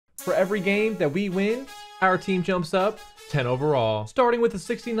For every game that we win, our team jumps up 10 overall, starting with a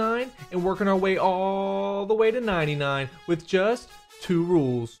 69 and working our way all the way to 99 with just 2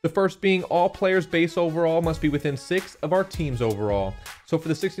 rules. The first being all players' base overall must be within 6 of our team's overall. So for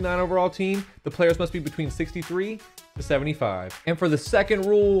the 69 overall team, the players must be between 63 to 75. And for the second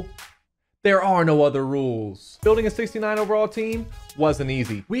rule, there are no other rules. Building a 69 overall team wasn't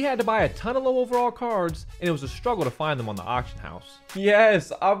easy. We had to buy a ton of low overall cards, and it was a struggle to find them on the auction house.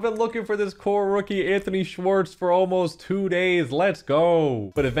 Yes, I've been looking for this core rookie Anthony Schwartz for almost 2 days. Let's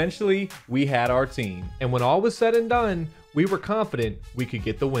go. But eventually, we had our team. And when all was said and done, we were confident we could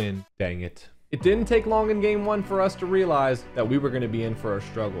get the win. Dang it. It didn't take long in game 1 for us to realize that we were going to be in for a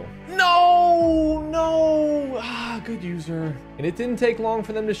struggle. No! Good user. And it didn't take long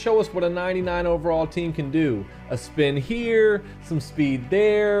for them to show us what a 99 overall team can do. A spin here, some speed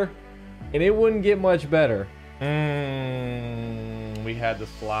there, and it wouldn't get much better. We had the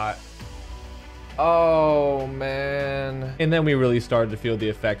slot. Oh, man. And then we really started to feel the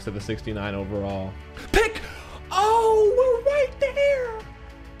effects of the 69 overall. Pick! Oh, we're right there!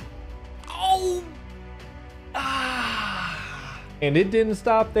 Oh! And it didn't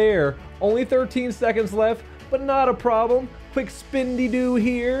stop there. Only 13 seconds left, but not a problem. Quick spindy-doo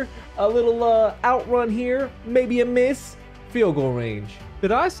here. A little outrun here. Maybe a miss. Field goal range.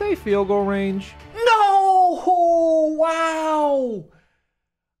 Did I say field goal range? No! Oh, wow!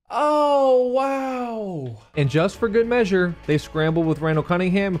 Oh, wow. And just for good measure, they scrambled with Randall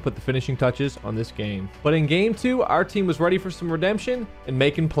Cunningham and put the finishing touches on this game. But in game 2, our team was ready for some redemption and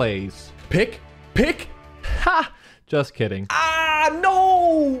making plays. Pick! Ha! Just kidding.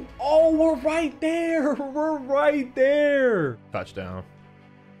 No! Oh, we're right there. We're right there. Touchdown.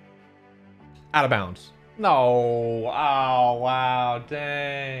 Out of bounds. No. Oh, wow.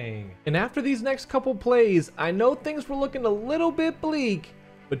 Dang. And after these next couple plays, I know things were looking a little bit bleak,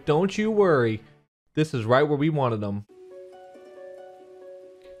 but don't you worry. This is right where we wanted them.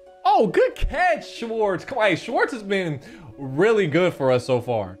 Oh, good catch, Schwartz. Come on, hey, Schwartz has been really good for us so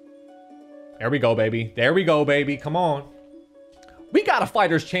far. There we go, baby. There we go, baby. Come on. We got a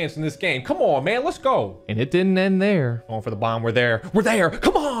fighter's chance in this game. Come on, man. Let's go. And it didn't end there. Going for the bomb. We're there. We're there.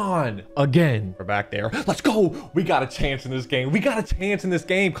 Come on. Again. We're back there. Let's go. We got a chance in this game. We got a chance in this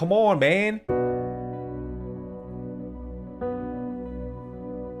game. Come on, man.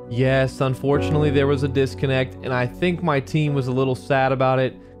 Yes, unfortunately, there was a disconnect, and I think my team was a little sad about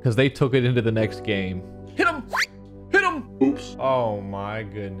it because they took it into the next game. Hit him. Hit him. Oops. Oh, my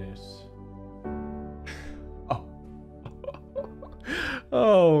goodness.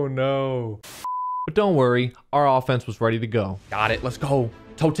 Oh no. But don't worry, our offense was ready to go. Got it, let's go.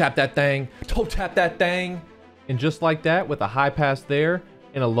 Toe tap that thing. Toe tap that thing. And just like that, with a high pass there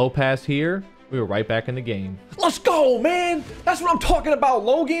and a low pass here, we were right back in the game. Let's go, man. That's what I'm talking about,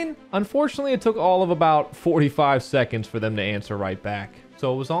 Logan. Unfortunately, it took all of about 45 seconds for them to answer right back.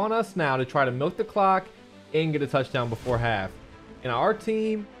 So it was on us now to try to milk the clock and get a touchdown before half. And our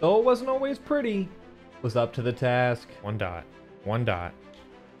team, though it wasn't always pretty, was up to the task. One dot.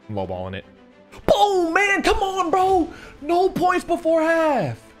 I'm lowballing it. Boom, man. Come on, bro. No points before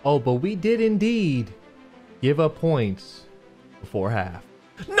half. Oh, but we did indeed give up points before half.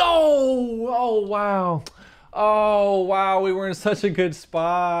 No. Oh, wow. Oh, wow. We were in such a good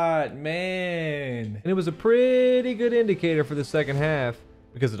spot, man. And it was a pretty good indicator for the second half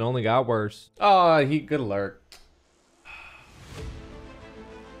because it only got worse. Oh, good alert.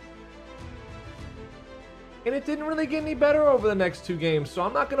 And it didn't really get any better over the next 2 games, so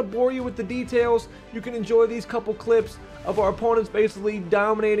I'm not going to bore you with the details. You can enjoy these couple clips of our opponents basically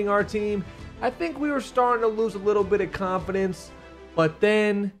dominating our team. I think we were starting to lose a little bit of confidence, but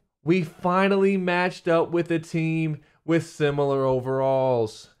then we finally matched up with a team with similar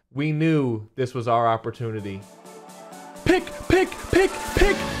overalls. We knew this was our opportunity. Pick!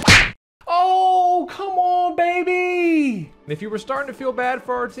 Oh, come on, baby! And if you were starting to feel bad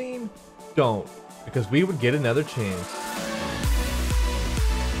for our team, don't. Because we would get another chance.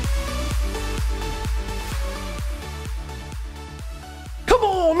 Come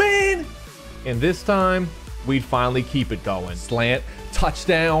on, man! And this time, we'd finally keep it going. Slant,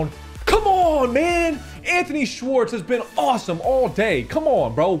 touchdown. Come on, man! Anthony Schwartz has been awesome all day. Come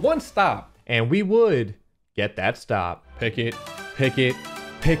on, bro. One stop. And we would get that stop. Pick it.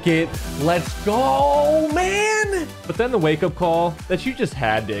 Let's go, man! But then the wake-up call that you just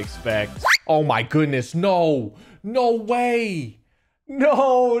had to expect. Oh my goodness, no way.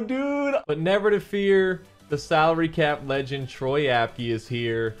 No, dude. But never to fear, the salary cap legend Troy Apke is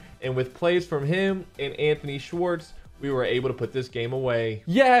here. And with plays from him and Anthony Schwartz, we were able to put this game away.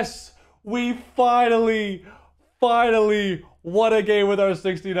 Yes, we finally What a game with our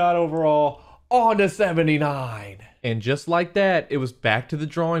 69 overall. On to 79. And just like that, it was back to the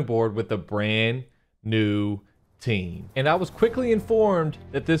drawing board with a brand new team. And I was quickly informed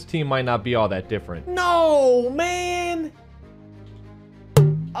that this team might not be all that different. No, man.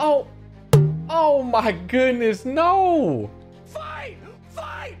 Oh my goodness, no. Fight,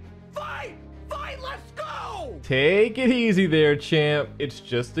 let's go. Take it easy there, champ. It's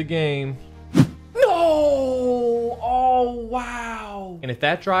just a game. No! Oh, wow. And if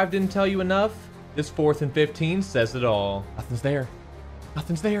that drive didn't tell you enough, this 4th and 15 says it all. Nothing's there.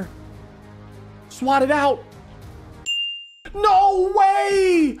 Nothing's there. Swat it out. No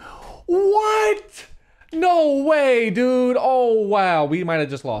way! What? No way, dude. Oh, wow. We might have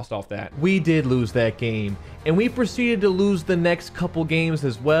just lost off that. We did lose that game, and we proceeded to lose the next couple games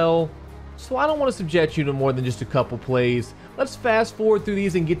as well. So I don't want to subject you to more than just a couple plays. Let's fast forward through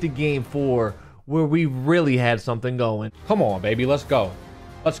these and get to game 4, where we really had something going. Come on, baby. Let's go.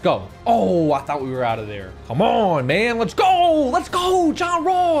 Let's go. Oh, I thought we were out of there. Come on, man. Let's go. Let's go, John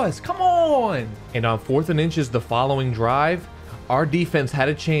Ross. Come on. And on 4th and inches the following drive, our defense had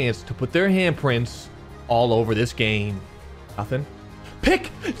a chance to put their handprints all over this game. Nothing. Pick.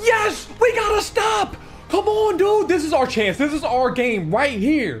 Yes, we gotta stop. Come on, dude. This is our chance. This is our game right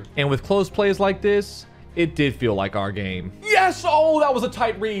here. And with close plays like this, it did feel like our game. Yes. Oh, that was a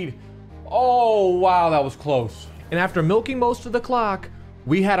tight read. Oh, wow. That was close. And after milking most of the clock,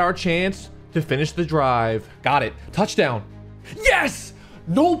 we had our chance to finish the drive. Got it. Touchdown. Yes.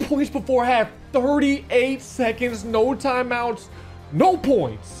 No points before half. 38 seconds. No timeouts. No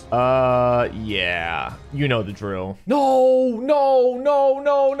points. Yeah. You know the drill. No.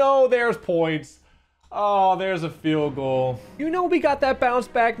 There's points. Oh, there's a field goal. You know we got that bounce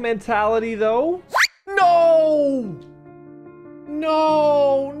back mentality, though. No.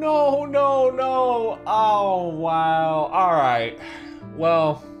 Oh, wow. All right.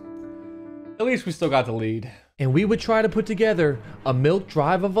 Well, at least we still got the lead. And we would try to put together a milk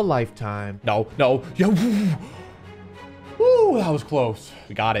drive of a lifetime. No. Yeah. Woo, that was close.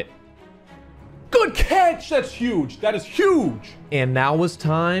 We got it. Good catch. That's huge. That is huge. And now was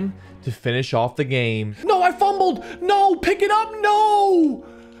time to finish off the game. No, I fumbled. No, pick it up. No.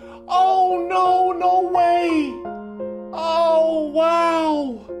 Oh, no way. Oh,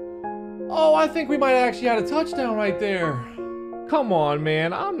 wow. Oh, I think we might have actually had a touchdown right there. Come on,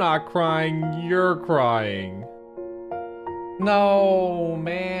 man. I'm not crying. You're crying. No,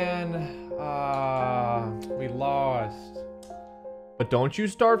 man. We lost. But don't you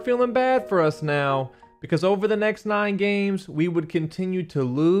start feeling bad for us now, because over the next 9 games, we would continue to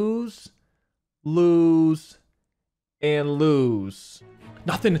lose, and lose.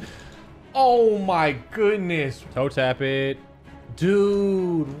 Nothing. Oh my goodness. Toe tap it.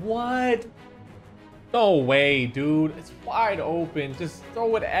 Dude, what? No way, dude. It's wide open. Just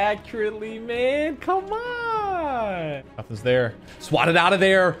throw it accurately, man. Come on. Nothing's there. Swat it out of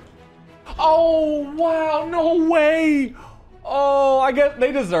there. Oh, wow. No way. Oh, I guess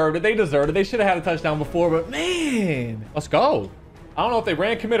they deserved it. They should have had a touchdown before, but man, let's go. I don't know if they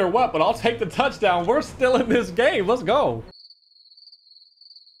ran commit or what, but I'll take the touchdown. We're still in this game. Let's go.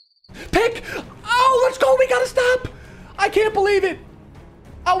 Pick. Oh, let's go. We got to stop. I can't believe it.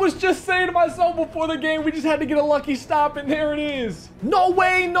 I was just saying to myself before the game, we just had to get a lucky stop, and there it is. No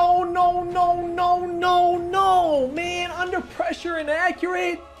way. No. Man, under pressure,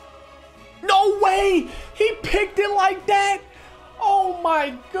 inaccurate. No way. He picked it like that. Oh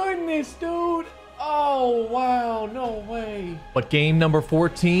my goodness, dude. Oh, wow. No way. But game number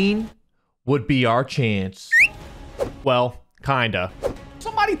 14 would be our chance. Well, kinda.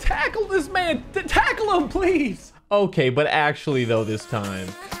 Somebody tackle this man. Tackle him, please. Okay, but actually, though, this time.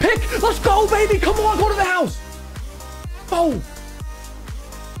 Pick. Let's go, baby. Come on. Go to the house. Go.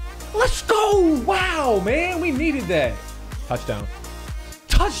 Let's go. Wow, man. We needed that. Touchdown.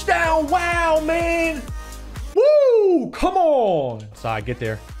 Touchdown. Wow, man. Woo. Come on. Side. Get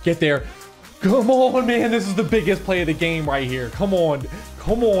there. Get there. Come on, man. This is the biggest play of the game right here. Come on.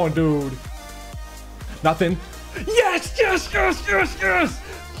 Come on, dude. Nothing. Yes.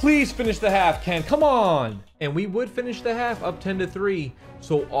 Please finish the half, Ken. Come on. And we would finish the half up 10-3.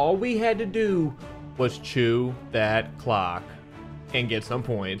 So all we had to do was chew that clock and get some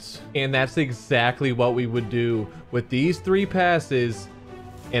points. And that's exactly what we would do with these 3 passes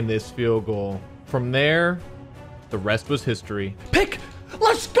and this field goal. From there, the rest was history. Pick.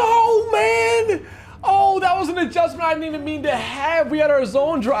 Let's go, man. Oh, that was an adjustment I didn't even mean to have. We had our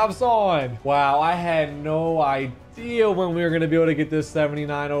zone drops on. Wow, I had no idea when we were going to be able to get this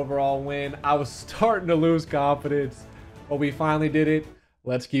 79 overall win. I was starting to lose confidence, but we finally did it.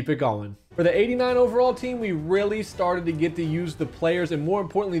 Let's keep it going. For the 89 overall team, we really started to get to use the players and more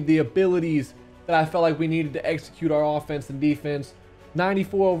importantly, the abilities that I felt like we needed to execute our offense and defense.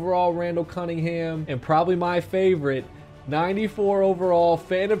 94 overall, Randall Cunningham, and probably my favorite, 94 overall,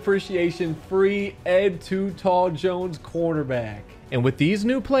 fan appreciation free Ed Too Tall Jones cornerback. And with these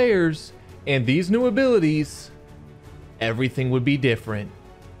new players and these new abilities, everything would be different.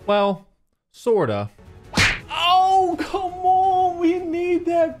 Well, sorta. Oh, come on. We need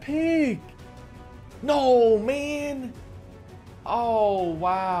that pick. No, man. Oh,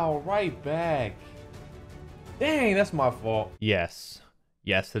 wow. Right back. Dang, that's my fault. Yes.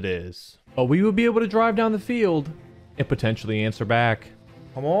 Yes, it is. But we will be able to drive down the field and potentially answer back.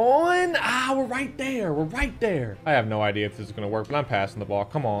 Come on. Ah, we're right there. We're right there. I have no idea if this is going to work, but I'm passing the ball.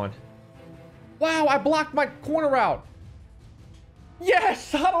 Come on. Wow, I blocked my corner out.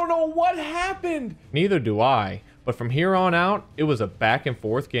 Yes, I don't know what happened. Neither do I. But from here on out, it was a back and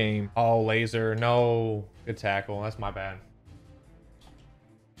forth game. Oh, laser. No. Good tackle. That's my bad.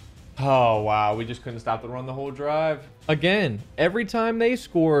 Oh, wow. We just couldn't stop the run the whole drive. Again, every time they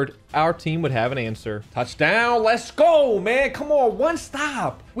scored, our team would have an answer. Touchdown. Let's go, man. Come on. One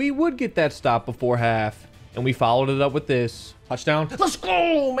stop. We would get that stop before half. And we followed it up with this. Touchdown. Let's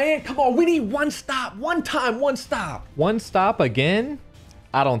go, man. Come on. We need one stop. One time, one stop. One stop again?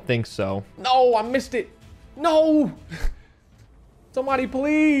 I don't think so. No, I missed it. No. Somebody,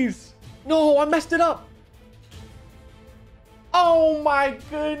 please. No, I messed it up. Oh my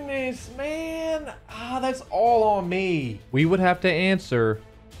goodness, man. Ah, that's all on me. We would have to answer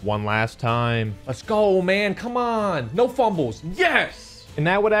one last time. Let's go, man. Come on. No fumbles. Yes. And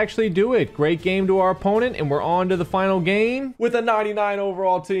that would actually do it. Great game to our opponent, and we're on to the final game with a 99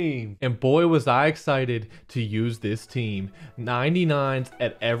 overall team. And boy, was I excited to use this team. 99s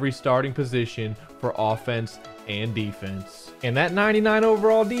at every starting position for offense and defense. And that 99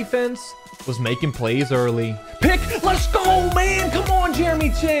 overall defense was making plays early. Pick! Let's go, man! Come on,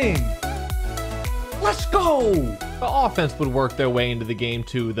 Jeremy Ching! Let's go! The offense would work their way into the game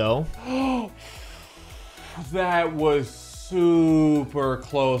too, though. That was super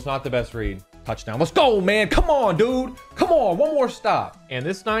close. Not the best read. Touchdown. Let's go, man. Come on, dude. Come on. One more stop. And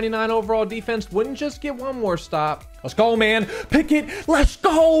this 99 overall defense wouldn't just get one more stop. Let's go, man. Pick it. Let's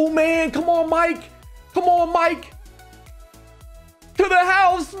go, man. Come on, Mike. Come on, Mike. To the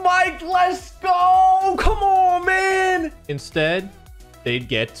house, Mike. Let's go. Come on, man. Instead, they'd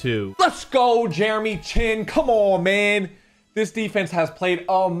get two. Let's go, Jeremy Chin. Come on, man. This defense has played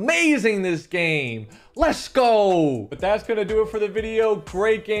amazing this game. Let's go. But that's going to do it for the video.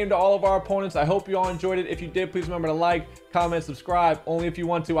 Great game to all of our opponents. I hope you all enjoyed it. If you did, please remember to like, comment, subscribe. Only if you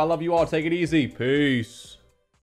want to. I love you all. Take it easy. Peace.